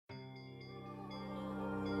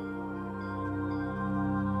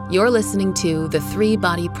You're listening to The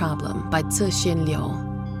Three-Body Problem by Cixin Liu.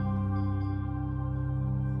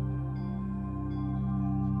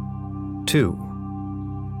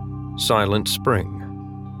 2. Silent Spring.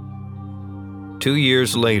 2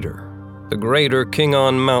 years later, the greater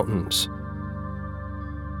Khingan Mountains.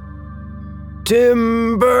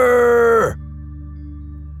 Timber!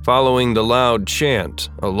 Following the loud chant,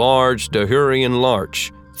 a large Dahurian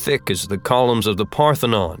larch, thick as the columns of the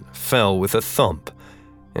Parthenon, fell with a thump,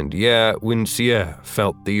 and Wenjie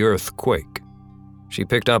felt the earth quake. She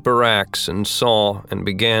picked up her axe and saw and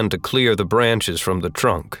began to clear the branches from the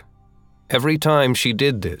trunk. Every time she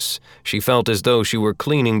did this, she felt as though she were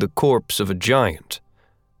cleaning the corpse of a giant.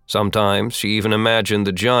 Sometimes she even imagined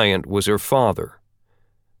the giant was her father.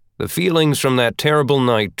 The feelings from that terrible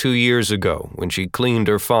night 2 years ago, when she cleaned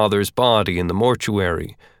her father's body in the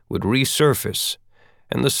mortuary, would resurface,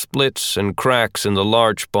 and the splits and cracks in the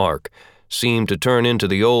larch bark seemed to turn into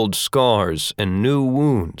the old scars and new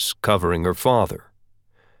wounds covering her father.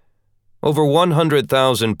 Over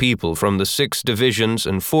 100,000 people from the 6 divisions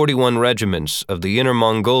and 41 regiments of the Inner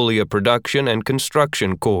Mongolia Production and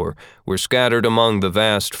Construction Corps were scattered among the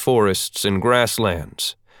vast forests and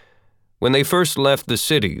grasslands. When they first left the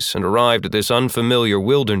cities and arrived at this unfamiliar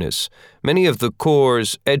wilderness, many of the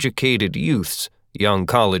Corps' educated youths, young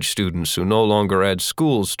college students who no longer had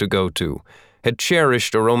schools to go to, had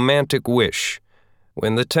cherished a romantic wish.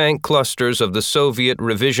 When the tank clusters of the Soviet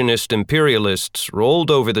revisionist imperialists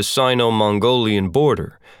rolled over the Sino-Mongolian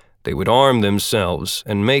border, they would arm themselves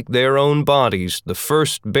and make their own bodies the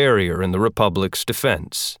first barrier in the Republic's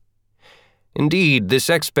defense. Indeed, this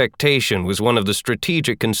expectation was one of the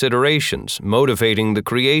strategic considerations motivating the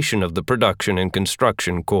creation of the Production and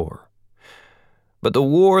Construction Corps. But the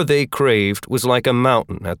war they craved was like a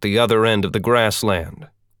mountain at the other end of the grassland,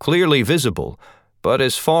 clearly visible, but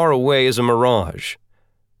as far away as a mirage.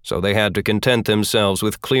 So they had to content themselves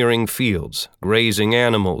with clearing fields, grazing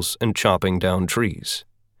animals, and chopping down trees.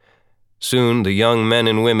 Soon, the young men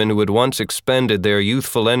and women who had once expended their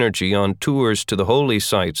youthful energy on tours to the holy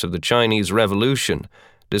sites of the Chinese Revolution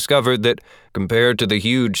discovered that, compared to the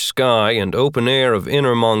huge sky and open air of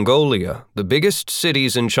Inner Mongolia, the biggest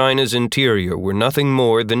cities in China's interior were nothing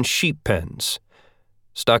more than sheep pens.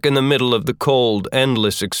 Stuck in the middle of the cold,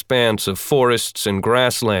 endless expanse of forests and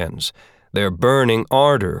grasslands, their burning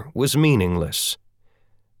ardor was meaningless.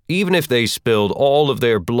 Even if they spilled all of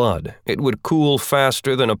their blood, it would cool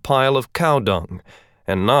faster than a pile of cow dung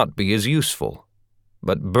and not be as useful.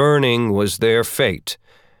 But burning was their fate.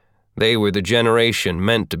 They were the generation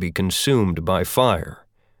meant to be consumed by fire.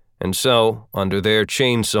 And so, under their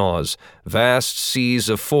chainsaws, vast seas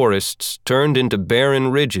of forests turned into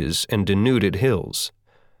barren ridges and denuded hills.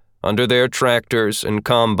 Under their tractors and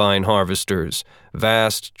combine harvesters,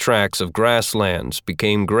 vast tracts of grasslands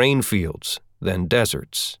became grain fields, then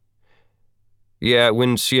deserts.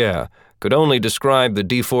 Wenjie could only describe the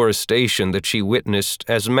deforestation that she witnessed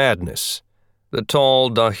as madness. The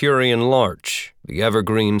tall Dahurian larch, the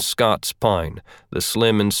evergreen Scots pine, the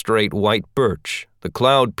slim and straight white birch, the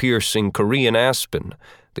cloud-piercing Korean aspen,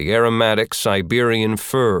 the aromatic Siberian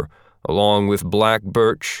fir, along with black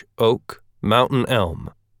birch, oak, mountain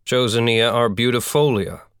elm, Chosinia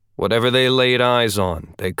arbutifolia. Whatever they laid eyes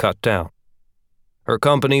on, they cut down. Her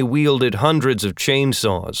company wielded hundreds of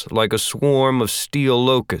chainsaws like a swarm of steel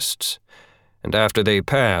locusts, and after they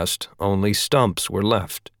passed, only stumps were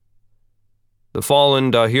left. The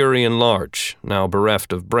fallen Dahurian larch, now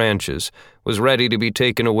bereft of branches, was ready to be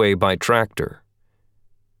taken away by tractor.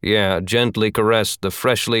 Gently caressed the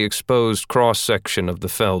freshly exposed cross-section of the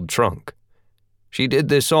felled trunk. She did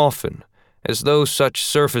this often, as though such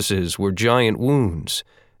surfaces were giant wounds,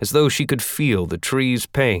 as though she could feel the tree's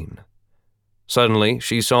pain. Suddenly,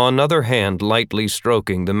 she saw another hand lightly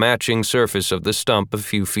stroking the matching surface of the stump a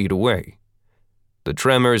few feet away. The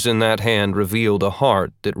tremors in that hand revealed a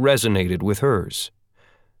heart that resonated with hers.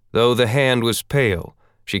 Though the hand was pale,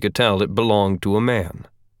 she could tell it belonged to a man.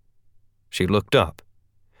 She looked up.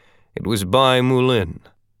 It was Bai Moulin,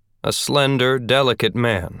 a slender, delicate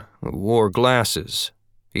man who wore glasses.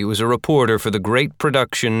 He was a reporter for the Great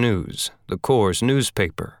Production News, the Corps'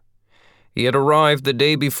 newspaper. He had arrived the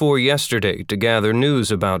day before yesterday to gather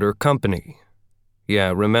news about her company.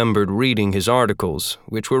 Remembered reading his articles,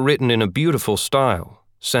 which were written in a beautiful style,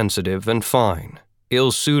 sensitive and fine,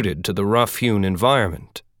 ill-suited to the rough-hewn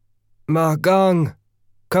environment. "Ma Gang,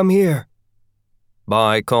 come here,"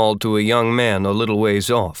 Bai called to a young man a little ways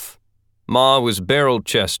off. Ma was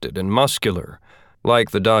barrel-chested and muscular,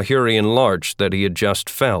 like the Dahurian larch that he had just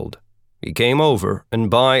felled. He came over,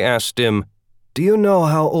 and Bai asked him, "Do you know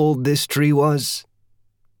how old this tree was?"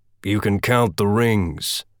 "You can count the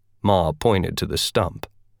rings," Ma pointed to the stump.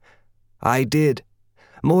 I did.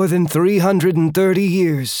 More than 330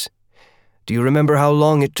 years. Do you remember how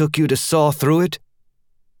long it took you to saw through it?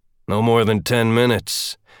 No more than 10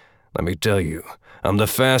 minutes. Let me tell you, I'm the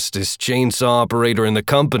fastest chainsaw operator in the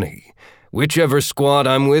company. Whichever squad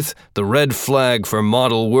I'm with, the red flag for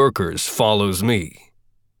model workers follows me.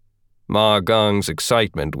 Ma Gong's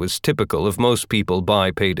excitement was typical of most people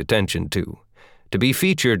Bai paid attention to. To be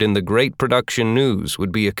featured in the great production news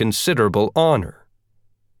would be a considerable honor.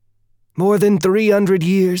 More than 300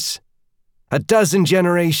 years. A dozen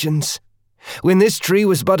generations. When this tree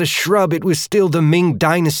was but a shrub, it was still the Ming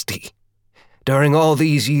Dynasty. During all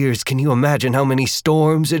these years, can you imagine how many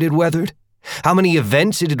storms it had weathered? How many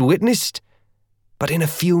events it had witnessed? But in a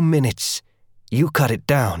few minutes, you cut it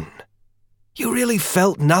down. You really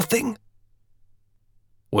felt nothing?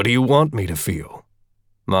 What do you want me to feel?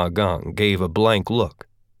 Ma Gong gave a blank look.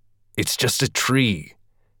 It's just a tree.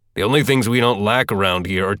 The only things we don't lack around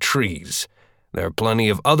here are trees. There are plenty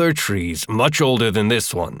of other trees much older than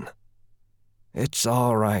this one. It's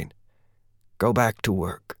all right. Go back to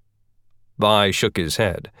work. Bai shook his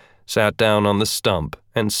head, sat down on the stump,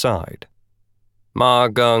 and sighed. Ma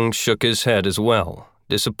Gong shook his head as well,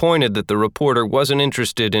 disappointed that the reporter wasn't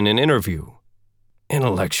interested in an interview.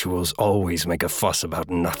 Intellectuals always make a fuss about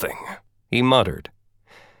nothing, he muttered.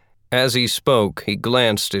 As he spoke, he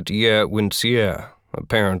glanced at Wenjie,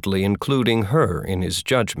 apparently including her in his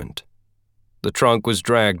judgment. The trunk was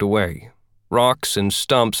dragged away. Rocks and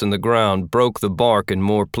stumps in the ground broke the bark in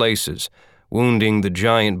more places, wounding the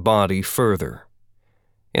giant body further.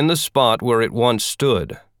 In the spot where it once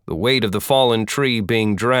stood, the weight of the fallen tree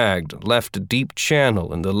being dragged left a deep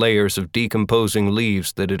channel in the layers of decomposing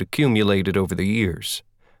leaves that had accumulated over the years.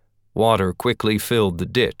 Water quickly filled the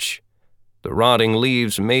ditch. The rotting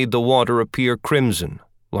leaves made the water appear crimson,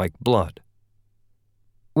 like blood.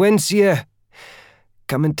 Wenjie,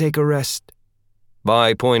 come and take a rest.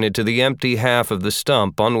 Bai pointed to the empty half of the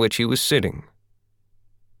stump on which he was sitting.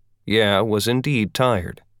 Ye was indeed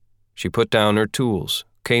tired. She put down her tools,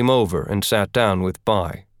 came over and sat down with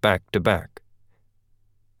Bai, back to back.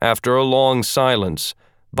 After a long silence,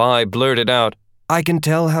 Bai blurted out, I can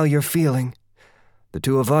tell how you're feeling. The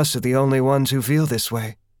two of us are the only ones who feel this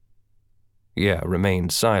way. Ye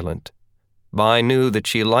remained silent. Bai knew that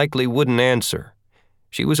she likely wouldn't answer.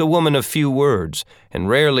 She was a woman of few words and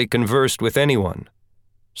rarely conversed with anyone.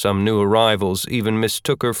 Some new arrivals even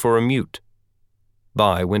mistook her for a mute.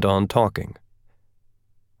 Bai went on talking.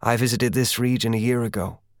 I visited this region a year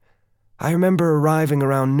ago. I remember arriving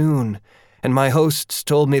around noon, and my hosts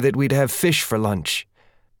told me that we'd have fish for lunch.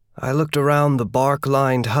 I looked around the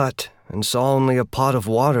bark-lined hut and saw only a pot of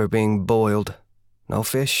water being boiled. No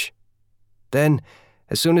fish. Then,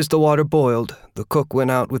 as soon as the water boiled, the cook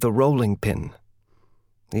went out with a rolling pin.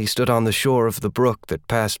 He stood on the shore of the brook that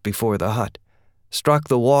passed before the hut, struck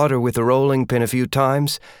the water with a rolling pin a few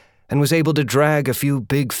times, and was able to drag a few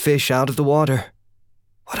big fish out of the water.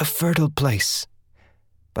 What a fertile place.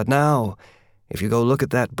 But now, if you go look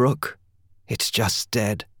at that brook, it's just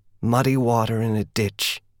dead, muddy water in a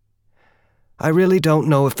ditch. I really don't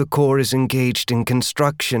know if the Corps is engaged in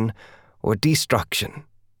construction or destruction.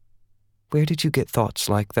 Where did you get thoughts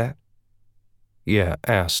like that? Ye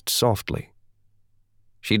asked softly.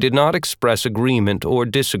 She did not express agreement or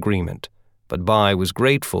disagreement, but Bai was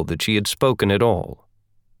grateful that she had spoken at all.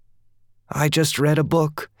 I just read a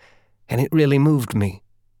book, and it really moved me.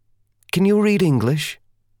 Can you read English?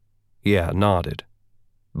 Ye nodded.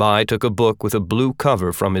 Bai took a book with a blue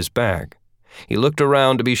cover from his bag. He looked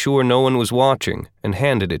around to be sure no one was watching and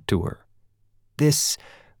handed it to her. This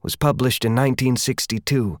was published in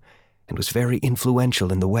 1962 and was very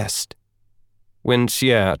influential in the West.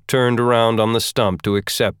 Wenjie turned around on the stump to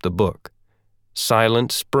accept the book.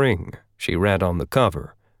 Silent Spring, she read on the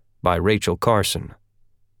cover, by Rachel Carson.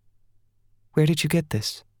 Where did you get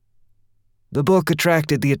this? The book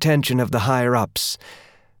attracted the attention of the higher-ups.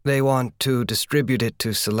 They want to distribute it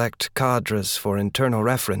to select cadres for internal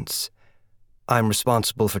reference. I'm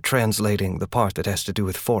responsible for translating the part that has to do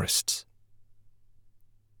with forests.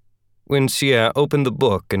 Wenjie opened the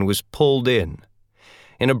book and was pulled in.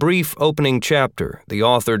 In a brief opening chapter, the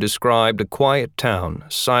author described a quiet town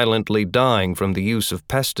silently dying from the use of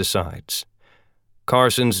pesticides.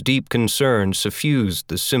 Carson's deep concern suffused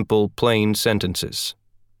the simple, plain sentences.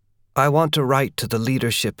 I want to write to the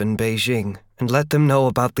leadership in Beijing and let them know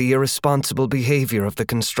about the irresponsible behavior of the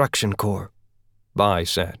construction corps, Bai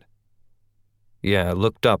said. Ye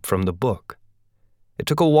looked up from the book. It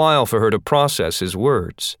took a while for her to process his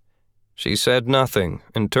words. She said nothing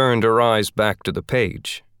and turned her eyes back to the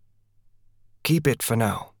page. Keep it for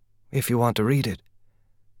now, if you want to read it.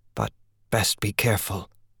 Best be careful,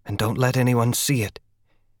 and don't let anyone see it.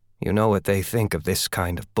 You know what they think of this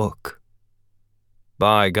kind of book."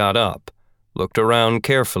 Bai got up, looked around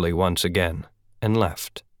carefully once again, and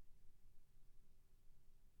left.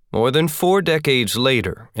 More than 4 decades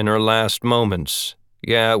later, in her last moments,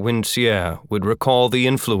 Wenjie would recall the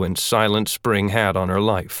influence Silent Spring had on her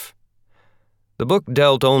life. The book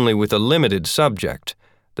dealt only with a limited subject,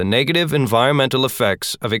 the negative environmental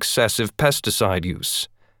effects of excessive pesticide use,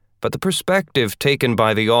 but the perspective taken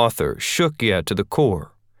by the author shook Ye to the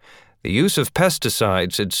core. The use of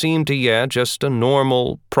pesticides had seemed to Ye just a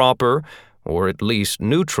normal, proper, or at least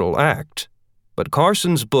neutral act. But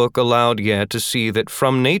Carson's book allowed Ye to see that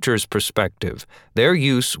from nature's perspective, their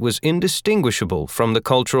use was indistinguishable from the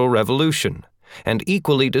Cultural Revolution and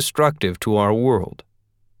equally destructive to our world.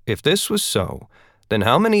 If this was so, then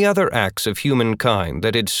how many other acts of humankind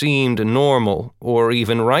that had seemed normal or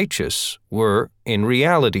even righteous were, in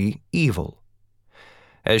reality, evil?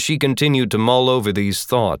 As she continued to mull over these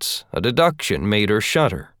thoughts, a deduction made her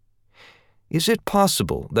shudder. Is it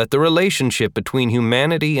possible that the relationship between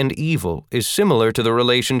humanity and evil is similar to the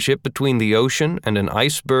relationship between the ocean and an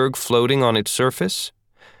iceberg floating on its surface?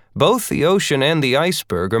 Both the ocean and the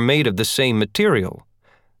iceberg are made of the same material.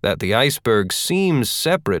 That the iceberg seems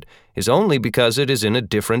separate is only because it is in a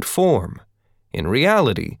different form. In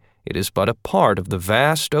reality, it is but a part of the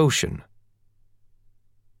vast ocean.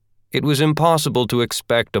 It was impossible to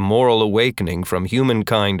expect a moral awakening from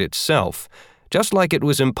humankind itself, just like it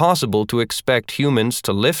was impossible to expect humans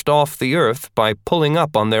to lift off the earth by pulling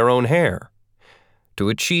up on their own hair. To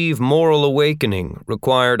achieve moral awakening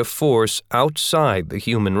required a force outside the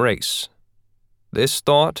human race. This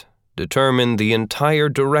thought determined the entire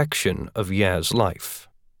direction of Ye's life.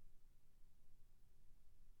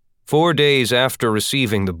 4 days after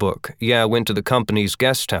receiving the book, Ye went to the company's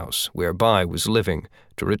guest house, where Bai was living,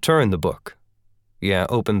 to return the book. Ye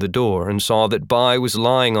opened the door and saw that Bai was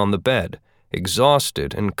lying on the bed,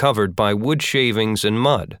 exhausted and covered by wood shavings and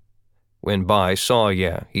mud. When Bai saw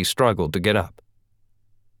Ye, he struggled to get up.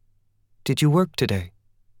 "Did you work today?"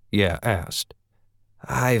 Ye asked.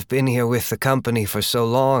 "I've been here with the company for so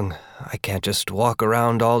long, I can't just walk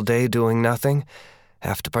around all day doing nothing.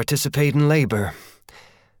 Have to participate in labor.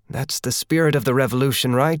 That's the spirit of the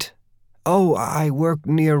revolution, right? Oh, I work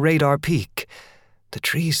near Radar Peak. The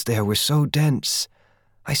trees there were so dense.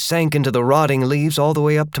 I sank into the rotting leaves all the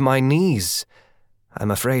way up to my knees.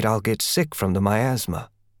 I'm afraid I'll get sick from the miasma."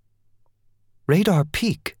 "Radar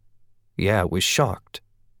Peak?" Ye was shocked.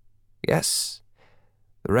 "Yes.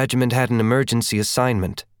 The regiment had an emergency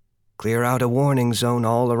assignment. Clear out a warning zone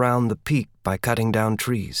all around the peak by cutting down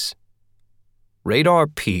trees." Radar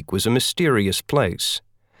Peak was a mysterious place.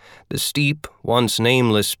 The steep, once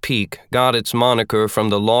nameless peak got its moniker from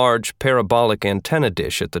the large parabolic antenna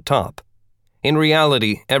dish at the top. In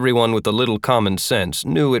reality, everyone with a little common sense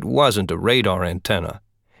knew it wasn't a radar antenna.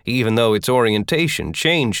 Even though its orientation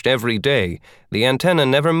changed every day, the antenna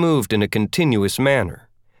never moved in a continuous manner.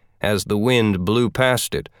 As the wind blew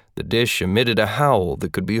past it, the dish emitted a howl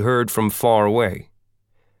that could be heard from far away.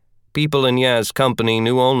 People in Ye's company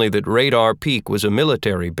knew only that Radar Peak was a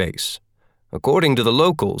military base. According to the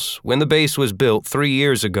locals, when the base was built 3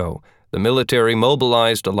 years ago, the military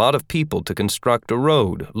mobilized a lot of people to construct a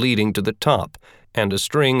road leading to the top and a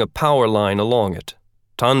string of power line along it.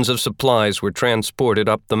 Tons of supplies were transported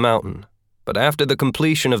up the mountain. But after the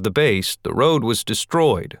completion of the base, the road was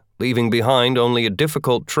destroyed, leaving behind only a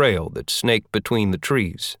difficult trail that snaked between the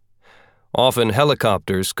trees. Often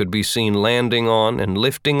helicopters could be seen landing on and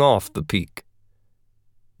lifting off the peak.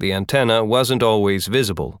 The antenna wasn't always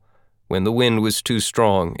visible. When the wind was too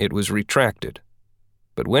strong, it was retracted.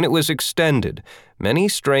 But when it was extended, many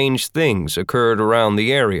strange things occurred around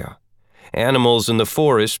the area. Animals in the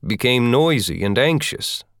forest became noisy and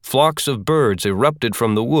anxious. Flocks of birds erupted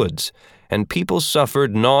from the woods, and people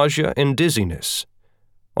suffered nausea and dizziness.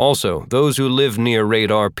 Also, those who lived near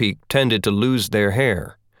Radar Peak tended to lose their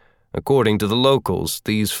hair. According to the locals,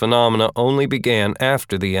 these phenomena only began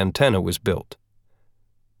after the antenna was built.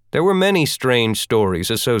 There were many strange stories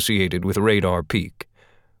associated with Radar Peak.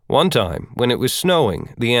 One time, when it was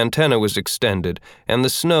snowing, the antenna was extended, and the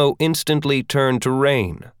snow instantly turned to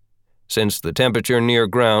rain. Since the temperature near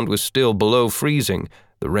ground was still below freezing,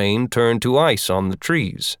 the rain turned to ice on the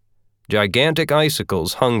trees. Gigantic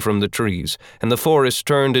icicles hung from the trees, and the forest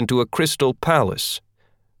turned into a crystal palace.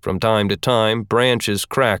 From time to time, branches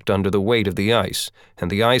cracked under the weight of the ice,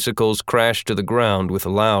 and the icicles crashed to the ground with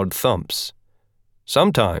loud thumps.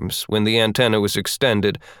 Sometimes, when the antenna was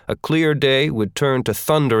extended, a clear day would turn to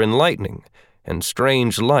thunder and lightning, and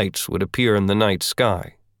strange lights would appear in the night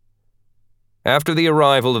sky. After the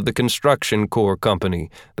arrival of the construction corps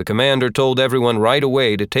company, the commander told everyone right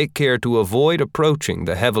away to take care to avoid approaching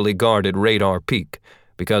the heavily guarded radar peak,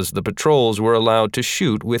 because the patrols were allowed to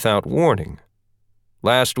shoot without warning.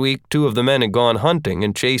 Last week, 2 of the men had gone hunting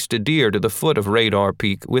and chased a deer to the foot of Radar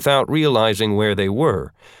Peak without realizing where they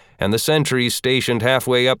were, and the sentries stationed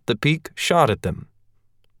halfway up the peak shot at them.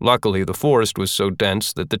 Luckily, the forest was so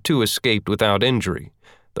dense that the 2 escaped without injury,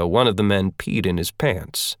 though one of the men peed in his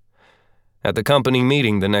pants. At the company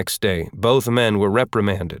meeting the next day, both men were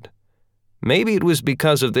reprimanded. Maybe it was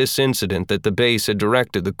because of this incident that the base had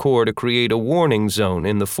directed the Corps to create a warning zone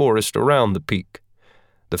in the forest around the peak.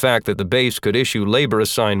 The fact that the base could issue labor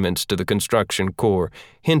assignments to the construction corps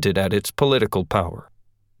hinted at its political power.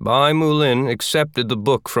 Bai Mulin accepted the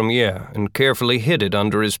book from Ye and carefully hid it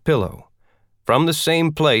under his pillow. From the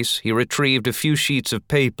same place, he retrieved a few sheets of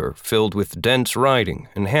paper filled with dense writing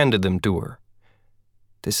and handed them to her.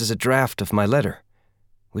 This is a draft of my letter.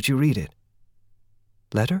 Would you read it?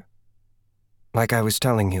 Letter? Like I was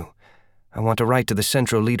telling you, I want to write to the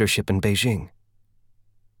central leadership in Beijing.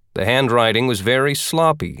 The handwriting was very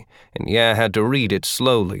sloppy, and Ye had to read it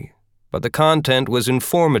slowly, but the content was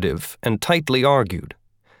informative and tightly argued.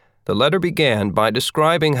 The letter began by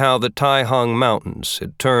describing how the Taihang Mountains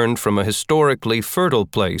had turned from a historically fertile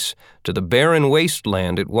place to the barren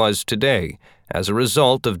wasteland it was today as a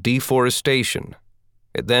result of deforestation.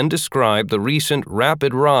 It then described the recent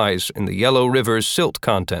rapid rise in the Yellow River's silt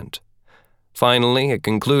content. Finally, it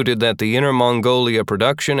concluded that the Inner Mongolia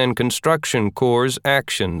Production and Construction Corps'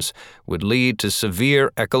 actions would lead to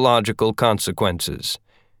severe ecological consequences.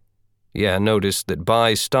 Ye noticed that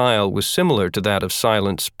Bai's style was similar to that of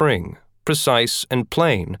Silent Spring, precise and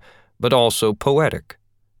plain, but also poetic.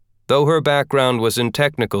 Though her background was in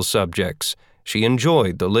technical subjects, she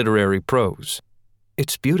enjoyed the literary prose.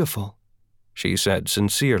 It's beautiful, she said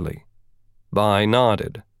sincerely. Bai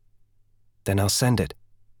nodded. Then I'll send it.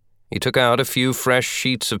 He took out a few fresh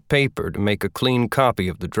sheets of paper to make a clean copy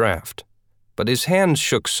of the draft, but his hands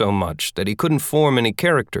shook so much that he couldn't form any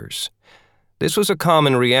characters. This was a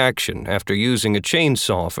common reaction after using a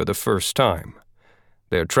chainsaw for the first time.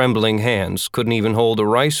 Their trembling hands couldn't even hold a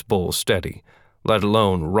rice bowl steady, let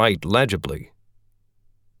alone write legibly.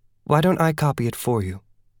 Why don't I copy it for you?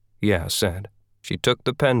 Ye said. She took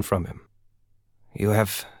the pen from him. You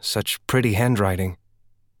have such pretty handwriting,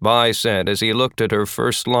 Bai said as he looked at her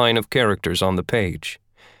first line of characters on the page.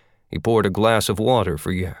 He poured a glass of water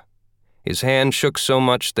for Ye. His hand shook so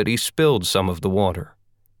much that he spilled some of the water.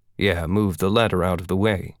 Ye moved the letter out of the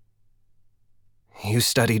way. You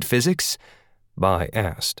studied physics? Bai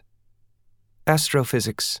asked.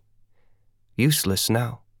 Astrophysics. Useless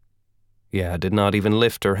now. Ye did not even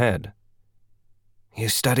lift her head. You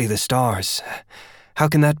study the stars. How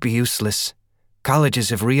can that be useless? Colleges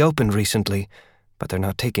have reopened recently, but they're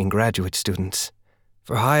not taking graduate students.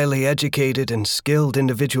 For highly educated and skilled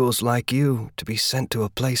individuals like you to be sent to a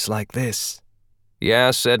place like this.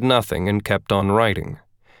 Ye said nothing and kept on writing.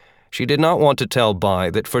 She did not want to tell Bai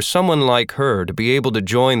that for someone like her to be able to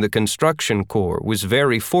join the construction corps was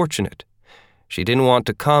very fortunate. She didn't want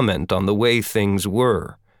to comment on the way things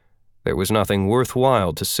were. There was nothing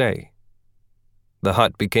worthwhile to say. The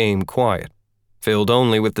hut became quiet, filled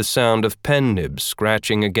only with the sound of pen nibs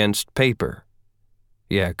scratching against paper.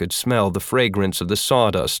 Ye could smell the fragrance of the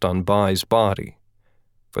sawdust on Bai's body.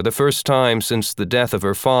 For the first time since the death of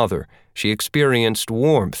her father, she experienced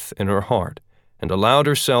warmth in her heart and allowed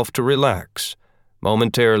herself to relax,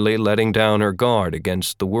 momentarily letting down her guard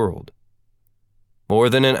against the world. More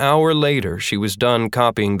than an hour later, she was done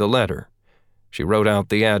copying the letter. She wrote out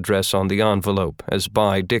the address on the envelope as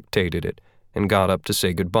Bai dictated it and got up to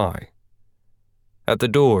say goodbye. At the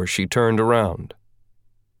door, she turned around.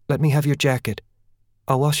 Let me have your jacket.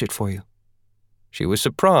 I'll wash it for you. She was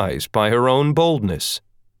surprised by her own boldness.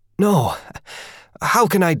 No, how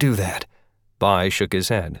can I do that? Bai shook his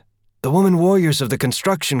head. The women warriors of the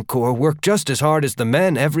construction corps work just as hard as the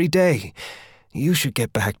men every day. You should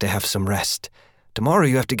get back to have some rest. Tomorrow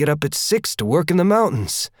you have to get up at 6 to work in the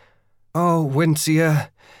mountains. Oh, Wenjie,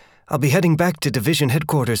 I'll be heading back to division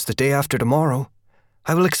headquarters the day after tomorrow.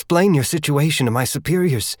 I will explain your situation to my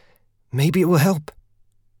superiors. Maybe it will help.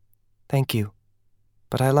 Thank you,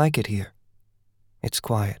 but I like it here. It's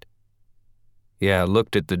quiet. Ye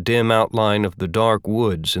looked at the dim outline of the dark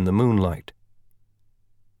woods in the moonlight.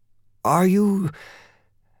 Are you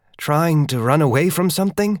trying to run away from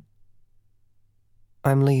something?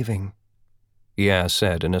 I'm leaving, Ye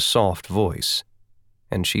said in a soft voice,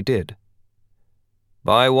 and she did.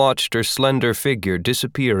 Bai watched her slender figure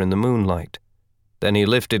disappear in the moonlight. Then he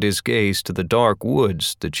lifted his gaze to the dark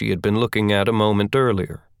woods that she had been looking at a moment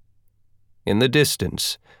earlier. In the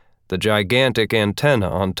distance, the gigantic antenna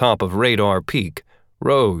on top of Radar Peak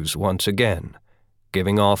rose once again,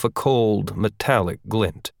 giving off a cold, metallic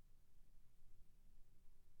glint.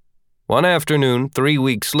 One afternoon, 3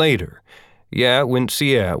 weeks later,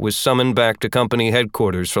 Wenjie was summoned back to company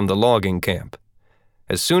headquarters from the logging camp.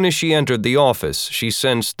 As soon as she entered the office, she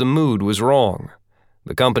sensed the mood was wrong.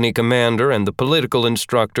 The company commander and the political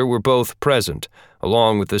instructor were both present,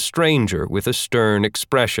 along with the stranger with a stern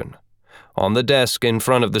expression. On the desk in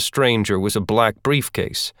front of the stranger was a black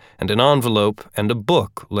briefcase, and an envelope and a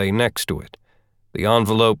book lay next to it. The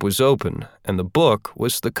envelope was open, and the book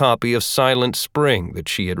was the copy of Silent Spring that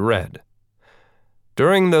she had read.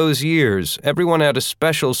 During those years, everyone had a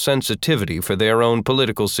special sensitivity for their own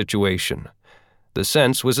political situation. The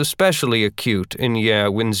sense was especially acute in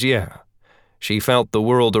Wenjie. She felt the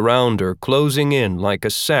world around her closing in like a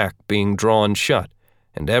sack being drawn shut,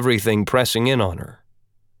 and everything pressing in on her.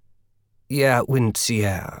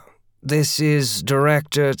 Wenjie, this is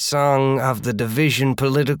Director Tsang of the Division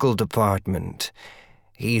Political Department.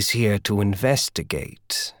 He's here to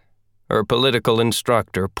investigate. Her political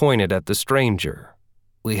instructor pointed at the stranger.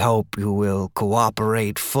 We hope you will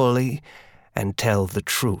cooperate fully and tell the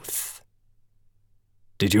truth.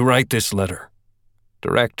 Did you write this letter?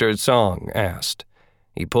 Director Tsang asked.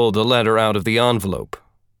 He pulled the letter out of the envelope.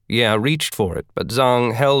 Reached for it, but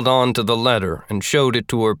Zhang held on to the letter and showed it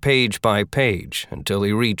to her page by page until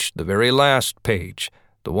he reached the very last page,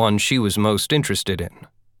 the one she was most interested in.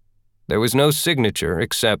 There was no signature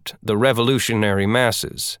except the revolutionary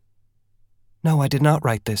masses. No, I did not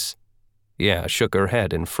write this. Shook her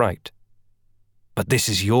head in fright. But this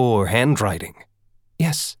is your handwriting.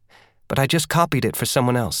 Yes, but I just copied it for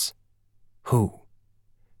someone else. Who?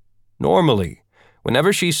 Normally,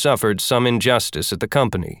 whenever she suffered some injustice at the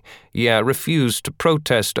company, refused to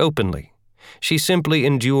protest openly. She simply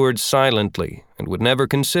endured silently and would never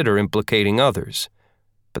consider implicating others.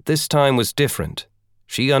 But this time was different.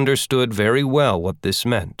 She understood very well what this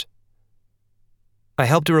meant. I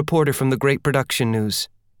helped a reporter from the Great Production News.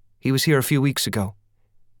 He was here a few weeks ago.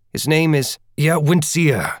 His name is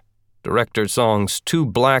Wenjie. Director Song's 2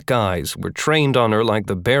 black eyes were trained on her like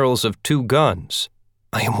the barrels of 2 guns.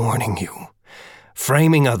 I am warning you.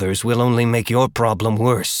 Framing others will only make your problem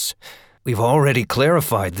worse. We've already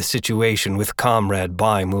clarified the situation with Comrade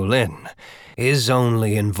Bai Mulin. His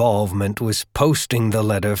only involvement was posting the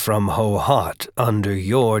letter from Ho Hot under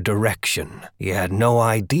your direction. He had no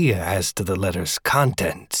idea as to the letter's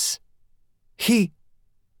contents. He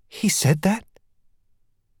said that?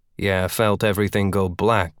 Felt everything go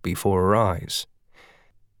black before her eyes.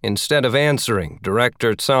 Instead of answering,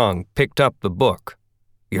 Director Tsang picked up the book.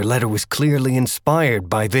 Your letter was clearly inspired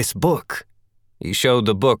by this book. He showed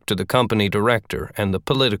the book to the company director and the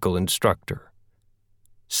political instructor.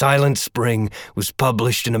 Silent Spring was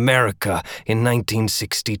published in America in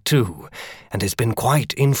 1962 and has been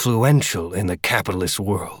quite influential in the capitalist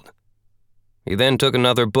world. He then took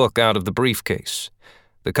another book out of the briefcase.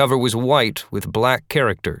 The cover was white with black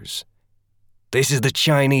characters. This is the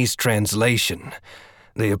Chinese translation.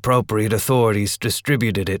 The appropriate authorities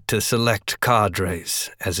distributed it to select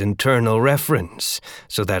cadres as internal reference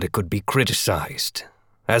so that it could be criticized.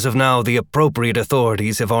 As of now, the appropriate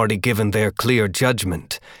authorities have already given their clear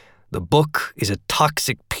judgment. The book is a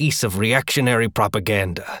toxic piece of reactionary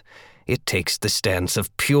propaganda. It takes the stance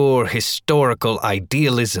of pure historical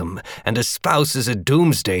idealism and espouses a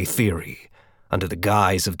doomsday theory. Under the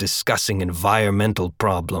guise of discussing environmental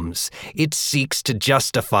problems, it seeks to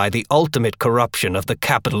justify the ultimate corruption of the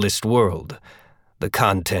capitalist world. The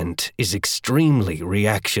content is extremely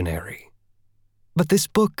reactionary. But this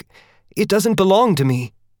book, it doesn't belong to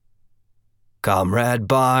me. Comrade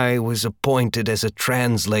Bai was appointed as a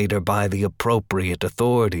translator by the appropriate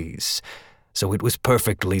authorities, so it was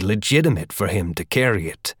perfectly legitimate for him to carry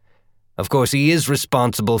it. Of course, he is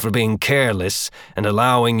responsible for being careless and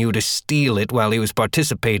allowing you to steal it while he was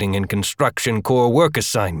participating in construction corps work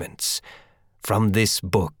assignments. From this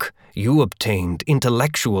book, you obtained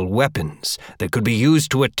intellectual weapons that could be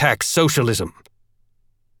used to attack socialism.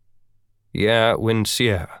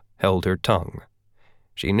 Wenjie held her tongue.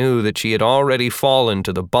 She knew that she had already fallen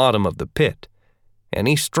to the bottom of the pit.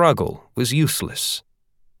 Any struggle was useless.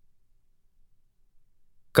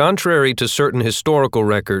 Contrary to certain historical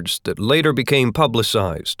records that later became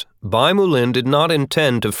publicized, Bai Mulin did not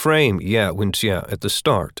intend to frame Wenjie at the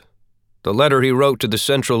start. The letter he wrote to the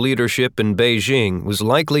central leadership in Beijing was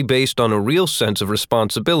likely based on a real sense of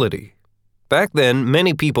responsibility. Back then,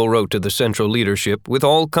 many people wrote to the central leadership with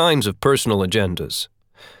all kinds of personal agendas.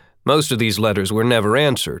 Most of these letters were never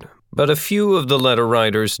answered, but a few of the letter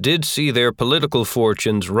writers did see their political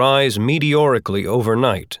fortunes rise meteorically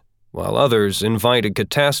overnight, while others invited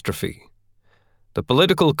catastrophe. The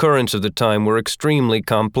political currents of the time were extremely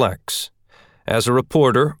complex. As a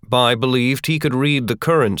reporter, Bai believed he could read the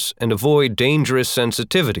currents and avoid dangerous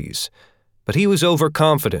sensitivities, but he was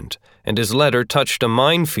overconfident, and his letter touched a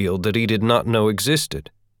minefield that he did not know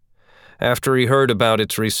existed. After he heard about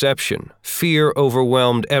its reception, fear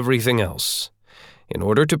overwhelmed everything else. In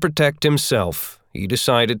order to protect himself, he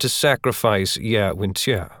decided to sacrifice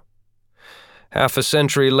Wenjie. Half a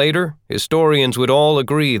century later, historians would all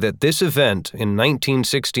agree that this event in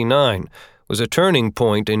 1969 was a turning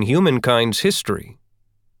point in humankind's history.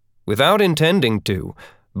 Without intending to,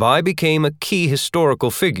 Bai became a key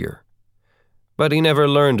historical figure. But he never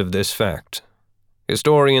learned of this fact.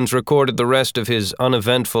 Historians recorded the rest of his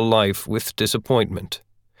uneventful life with disappointment.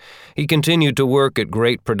 He continued to work at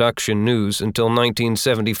Great Production News until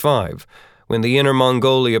 1975, when the Inner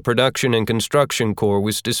Mongolia Production and Construction Corps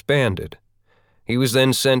was disbanded. He was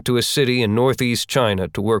then sent to a city in northeast China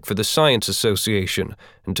to work for the Science Association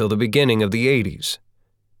until the beginning of the 80s.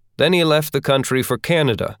 Then he left the country for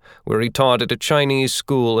Canada, where he taught at a Chinese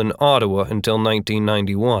school in Ottawa until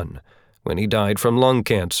 1991, when he died from lung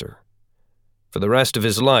cancer. For the rest of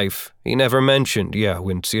his life, he never mentioned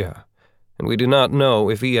Wenjie, and we do not know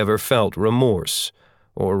if he ever felt remorse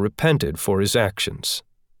or repented for his actions.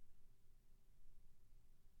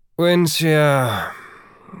 Wenjie,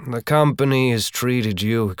 the company has treated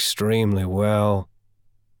you extremely well.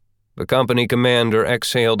 The company commander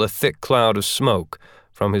exhaled a thick cloud of smoke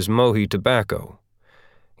from his mohi tobacco.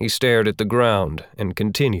 He stared at the ground and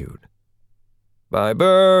continued. By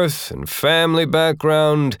birth and family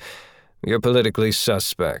background, you're politically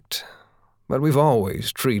suspect, but we've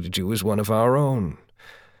always treated you as one of our own.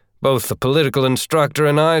 Both the political instructor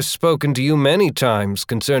and I have spoken to you many times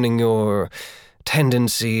concerning your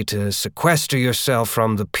tendency to sequester yourself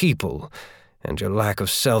from the people and your lack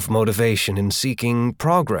of self-motivation in seeking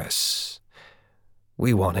progress.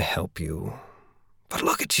 We want to help you. But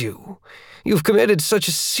look at you. You've committed such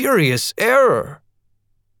a serious error.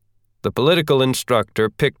 The political instructor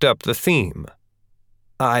picked up the theme.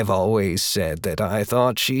 I've always said that I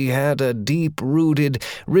thought she had a deep-rooted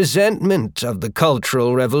resentment of the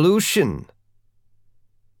Cultural Revolution.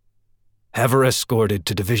 Have her escorted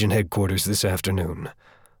to division headquarters this afternoon,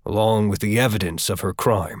 along with the evidence of her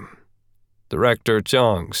crime, Director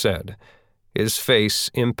Zhang said, his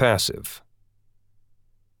face impassive.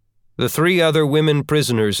 The 3 other women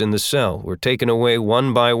prisoners in the cell were taken away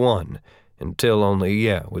one by one until only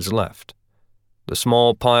Ye was left. The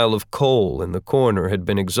small pile of coal in the corner had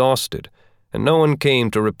been exhausted, and no one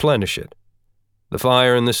came to replenish it. The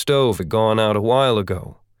fire in the stove had gone out a while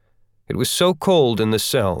ago. It was so cold in the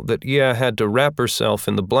cell that Ye had to wrap herself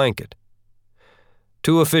in the blanket.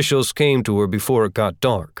 2 officials came to her before it got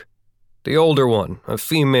dark. The older one, a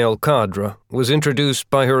female cadre, was introduced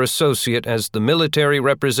by her associate as the military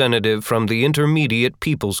representative from the Intermediate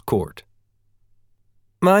People's Court.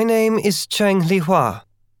 My name is Cheng Lihua.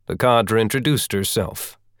 The cadre introduced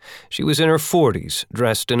herself. She was in her 40s,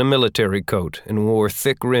 dressed in a military coat, and wore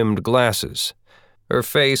thick-rimmed glasses. Her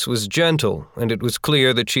face was gentle, and it was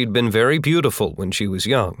clear that she'd been very beautiful when she was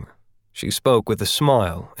young. She spoke with a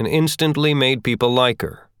smile and instantly made people like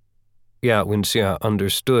her. Wenjie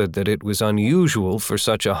understood that it was unusual for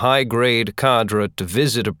such a high-grade cadre to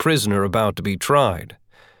visit a prisoner about to be tried.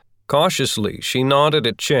 Cautiously, she nodded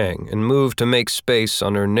at Chang and moved to make space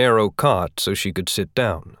on her narrow cot so she could sit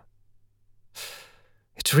down.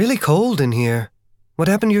 It's really cold in here. What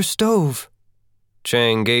happened to your stove?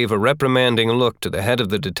 Chang gave a reprimanding look to the head of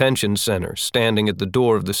the detention center standing at the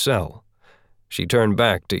door of the cell. She turned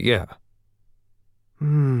back to Ye.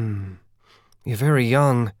 You're very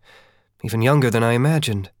young, even younger than I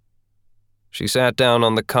imagined. She sat down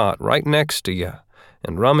on the cot right next to Ye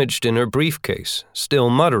and rummaged in her briefcase, still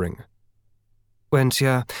muttering.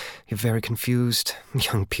 Wenjie, you're very confused.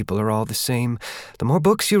 Young people are all the same. The more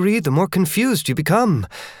books you read, the more confused you become.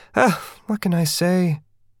 What can I say?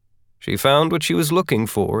 She found what she was looking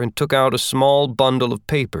for and took out a small bundle of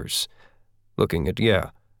papers. Looking at Ye,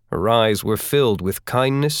 her eyes were filled with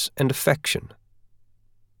kindness and affection.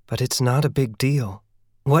 But it's not a big deal.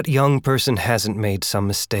 What young person hasn't made some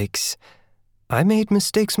mistakes? I made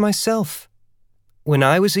mistakes myself. When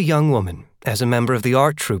I was a young woman, as a member of the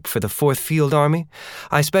art troupe for the 4th Field Army,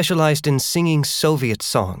 I specialized in singing Soviet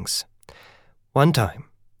songs. One time,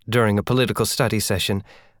 during a political study session,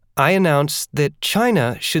 I announced that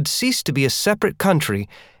China should cease to be a separate country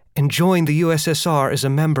and join the USSR as a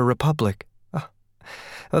member republic.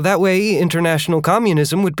 That way, international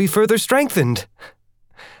communism would be further strengthened.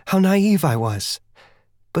 How naive I was.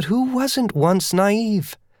 But who wasn't once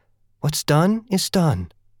naive? What's done is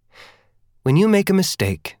done. When you make a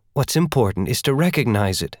mistake, what's important is to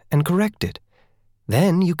recognize it and correct it.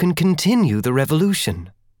 Then you can continue the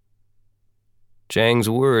revolution. Chang's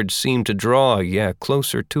words seemed to draw Ye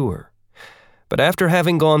closer to her. But after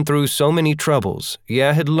having gone through so many troubles, Ye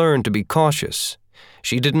had learned to be cautious.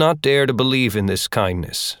 She did not dare to believe in this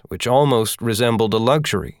kindness, which almost resembled a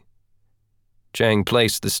luxury. Chang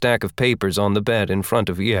placed the stack of papers on the bed in front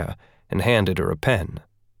of Ye and handed her a pen.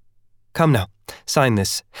 Come now, sign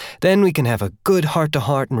this. Then we can have a good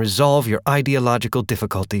heart-to-heart and resolve your ideological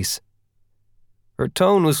difficulties. Her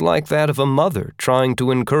tone was like that of a mother trying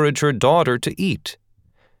to encourage her daughter to eat.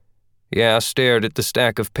 Ye stared at the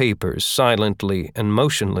stack of papers silently and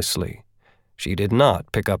motionlessly. She did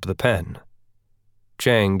not pick up the pen.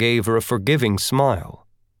 Chang gave her a forgiving smile.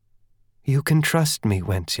 You can trust me,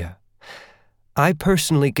 Wenjie. I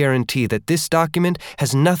personally guarantee that this document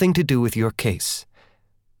has nothing to do with your case.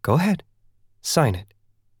 Go ahead, sign it.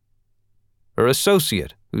 Her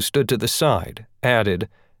associate, who stood to the side, added,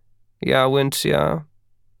 Ya Wenjie,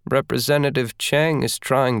 Representative Chang is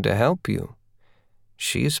trying to help you.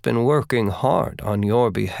 She's been working hard on your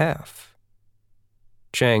behalf.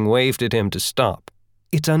 Chang waved at him to stop.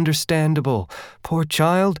 It's understandable. Poor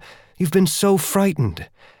child, you've been so frightened.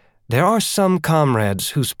 There are some comrades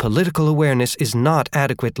whose political awareness is not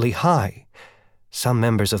adequately high. Some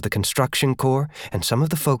members of the Construction Corps and some of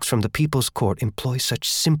the folks from the People's Court employ such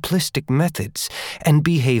simplistic methods and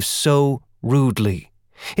behave so rudely.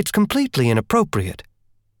 It's completely inappropriate.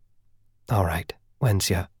 All right,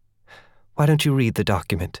 Wenjie, why don't you read the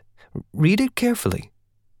document? Read it carefully.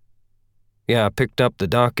 Ye picked up the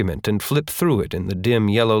document and flipped through it in the dim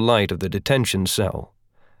yellow light of the detention cell.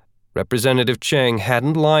 Representative Chang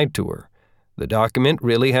hadn't lied to her. The document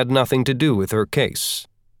really had nothing to do with her case.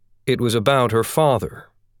 It was about her father.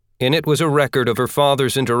 In it was a record of her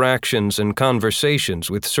father's interactions and conversations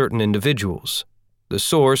with certain individuals. The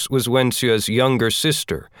source was Wenjie's younger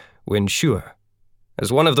sister, Wenjie.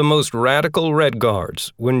 As one of the most radical Red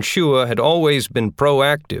Guards, Wenjie had always been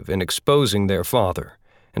proactive in exposing their father,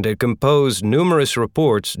 and had composed numerous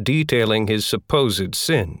reports detailing his supposed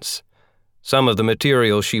sins. Some of the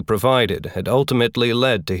material she provided had ultimately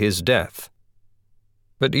led to his death.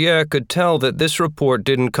 But Ye could tell that this report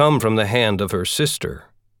didn't come from the hand of her sister.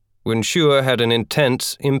 Wenjie had an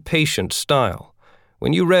intense, impatient style.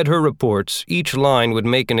 When you read her reports, each line would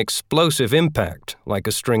make an explosive impact, like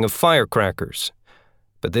a string of firecrackers.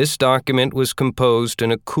 But this document was composed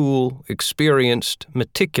in a cool, experienced,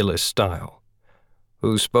 meticulous style.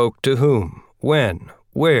 Who spoke to whom, when,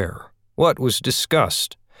 where, what was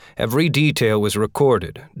discussed. Every detail was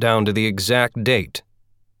recorded, down to the exact date.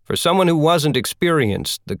 For someone who wasn't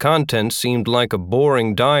experienced, the contents seemed like a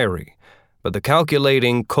boring diary, but the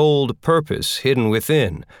calculating, cold purpose hidden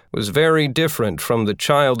within was very different from the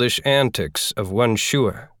childish antics of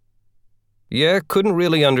Wenjie. Ye couldn't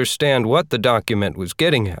really understand what the document was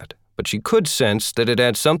getting at, but she could sense that it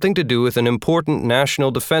had something to do with an important national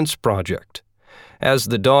defense project. As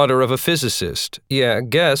the daughter of a physicist, Ye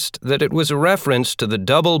guessed that it was a reference to the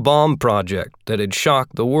double bomb project that had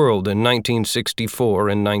shocked the world in 1964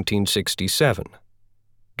 and 1967.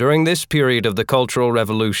 During this period of the Cultural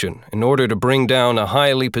Revolution, in order to bring down a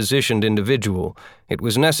highly positioned individual, it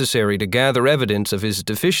was necessary to gather evidence of his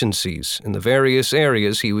deficiencies in the various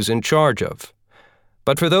areas he was in charge of.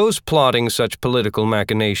 But for those plotting such political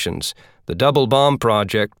machinations, the double bomb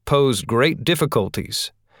project posed great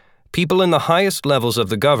difficulties. People in the highest levels of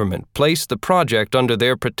the government placed the project under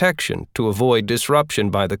their protection to avoid disruption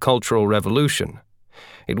by the Cultural Revolution.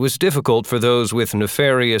 It was difficult for those with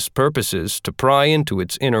nefarious purposes to pry into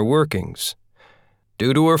its inner workings.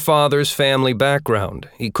 Due to her father's family background,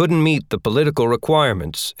 he couldn't meet the political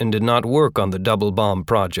requirements and did not work on the double bomb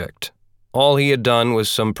project. All he had done was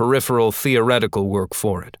some peripheral theoretical work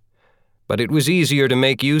for it. But it was easier to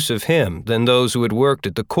make use of him than those who had worked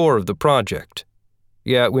at the core of the project.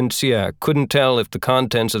 Yet Wenjie couldn't tell if the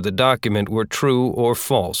contents of the document were true or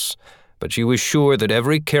false, but she was sure that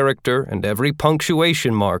every character and every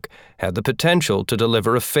punctuation mark had the potential to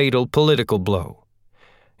deliver a fatal political blow.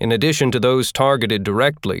 In addition to those targeted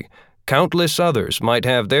directly, countless others might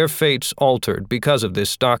have their fates altered because of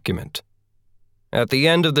this document. At the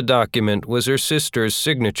end of the document was her sister's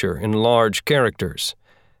signature in large characters,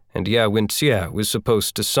 and Wenjie was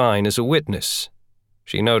supposed to sign as a witness.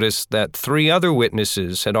 She noticed that 3 other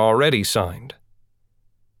witnesses had already signed.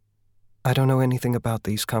 I don't know anything about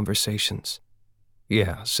these conversations, Ye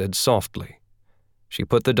said softly. She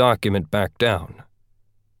put the document back down.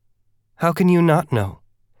 How can you not know?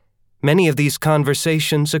 Many of these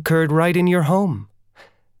conversations occurred right in your home.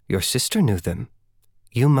 Your sister knew them.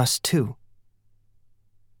 You must too.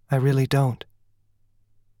 I really don't.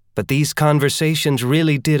 But these conversations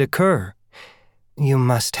really did occur. You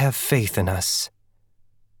must have faith in us.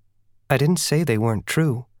 I didn't say they weren't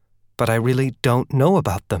true, but I really don't know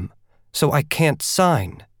about them, so I can't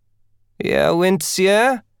sign. Yeah,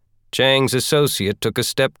 Wenjie? Chang's associate took a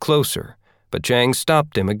step closer, but Chang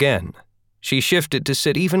stopped him again. She shifted to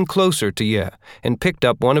sit even closer to Ye and picked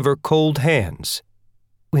up one of her cold hands.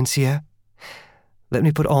 Wenjie, let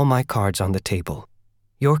me put all my cards on the table.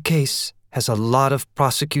 Your case has a lot of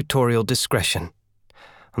prosecutorial discretion.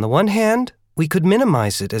 On the one hand, we could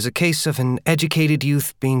minimize it as a case of an educated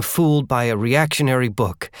youth being fooled by a reactionary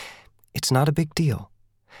book. It's not a big deal.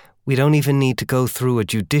 We don't even need to go through a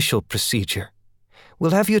judicial procedure.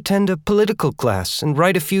 We'll have you attend a political class and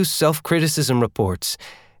write a few self-criticism reports,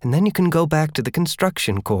 and then you can go back to the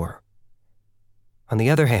construction corps. On the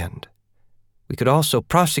other hand, we could also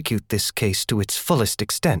prosecute this case to its fullest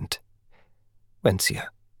extent. Wenjie,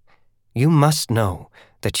 you must know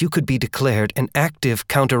that you could be declared an active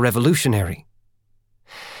counter-revolutionary.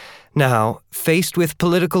 Now, faced with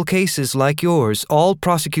political cases like yours, all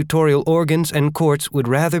prosecutorial organs and courts would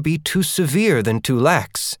rather be too severe than too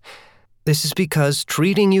lax. This is because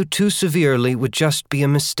treating you too severely would just be a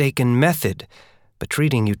mistaken method, but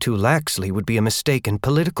treating you too laxly would be a mistake in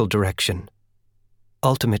political direction.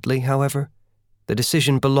 Ultimately, however, the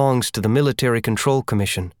decision belongs to the Military Control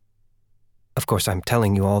Commission. Of course, I'm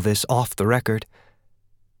telling you all this off the record.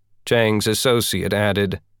 Chang's associate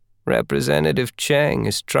added, Representative Chang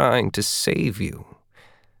is trying to save you.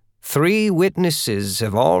 3 witnesses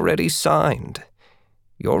have already signed.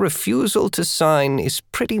 Your refusal to sign is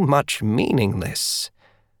pretty much meaningless.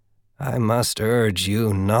 I must urge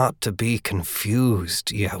you not to be confused,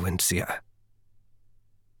 Wenjie.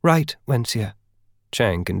 Right, Wenjie,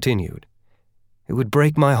 Chang continued. It would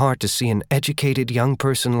break my heart to see an educated young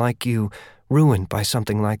person like you ruined by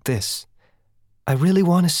something like this. I really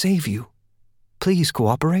want to save you. Please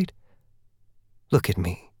cooperate. Look at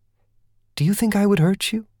me. Do you think I would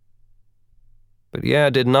hurt you? But Ye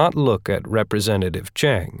did not look at Representative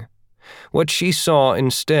Chang. What she saw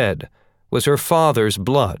instead was her father's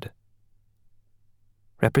blood.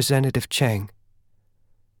 Representative Chang,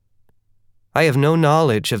 I have no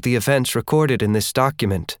knowledge of the events recorded in this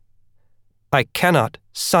document. I cannot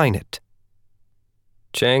sign it.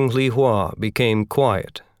 Chang Lihua became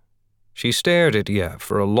quiet. She stared at Ye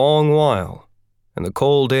for a long while, and the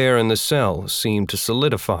cold air in the cell seemed to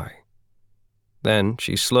solidify. Then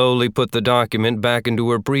she slowly put the document back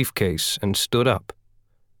into her briefcase and stood up.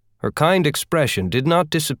 Her kind expression did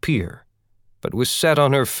not disappear, but was set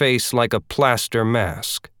on her face like a plaster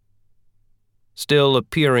mask. Still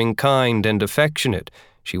appearing kind and affectionate,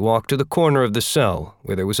 she walked to the corner of the cell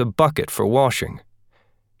where there was a bucket for washing.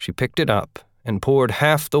 She picked it up and poured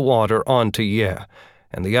half the water onto Ye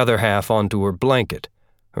and the other half onto her blanket,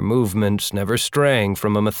 her movements never straying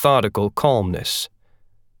from a methodical calmness.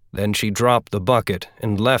 Then she dropped the bucket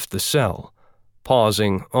and left the cell,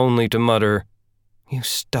 pausing only to mutter, "You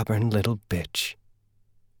stubborn little bitch."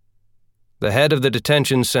 The head of the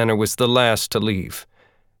detention center was the last to leave.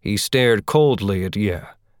 He stared coldly at Ye,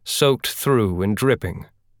 soaked through and dripping,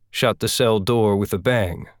 shut the cell door with a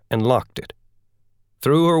bang, and locked it.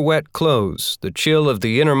 Through her wet clothes, the chill of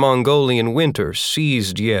the inner Mongolian winter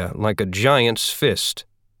seized Ye like a giant's fist.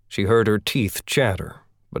 She heard her teeth chatter,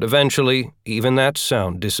 but eventually even that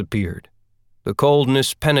sound disappeared. The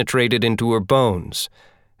coldness penetrated into her bones,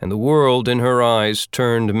 and the world in her eyes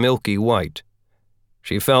turned milky white.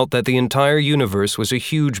 She felt that the entire universe was a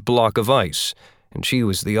huge block of ice, and she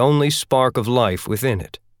was the only spark of life within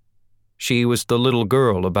it. She was the little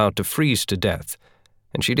girl about to freeze to death,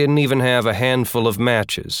 and she didn't even have a handful of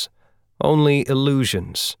matches, only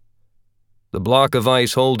illusions. The block of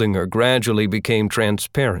ice holding her gradually became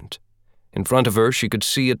transparent. In front of her, she could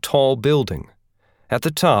see a tall building. At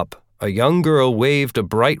the top, a young girl waved a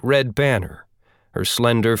bright red banner. Her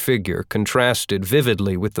slender figure contrasted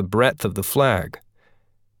vividly with the breadth of the flag.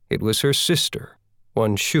 It was her sister,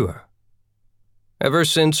 Wenjie. Ever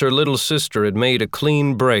since her little sister had made a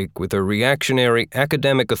clean break with her reactionary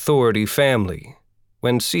academic authority family,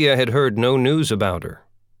 Wenjie had heard no news about her.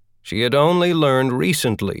 She had only learned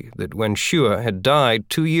recently that Wenjie had died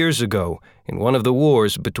 2 years ago in one of the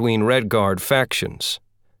wars between Red Guard factions.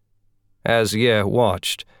 As Ye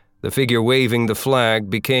watched, the figure waving the flag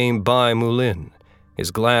became Bai Mulin,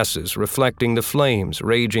 his glasses reflecting the flames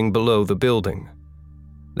raging below the building.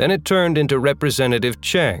 Then it turned into Representative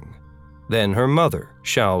Chang, then her mother,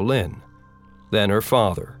 Xiao Lin, then her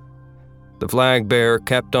father. The flag bearer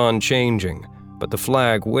kept on changing, but the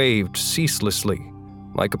flag waved ceaselessly,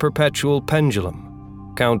 like a perpetual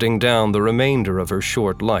pendulum, counting down the remainder of her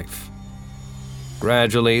short life.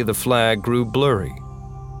 Gradually, the flag grew blurry.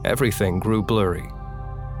 Everything grew blurry.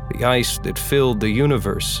 The ice that filled the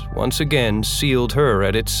universe once again sealed her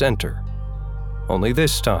at its center. Only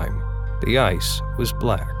this time, the ice was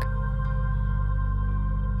black.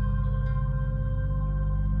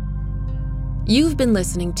 You've been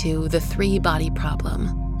listening to The Three-Body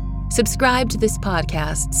Problem. Subscribe to this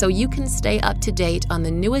podcast so you can stay up to date on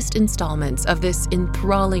the newest installments of this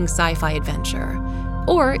enthralling sci-fi adventure.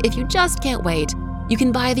 Or if you just can't wait, you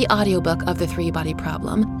can buy the audiobook of The Three-Body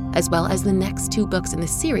Problem, as well as the next 2 books in the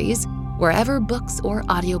series, wherever books or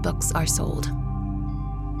audiobooks are sold.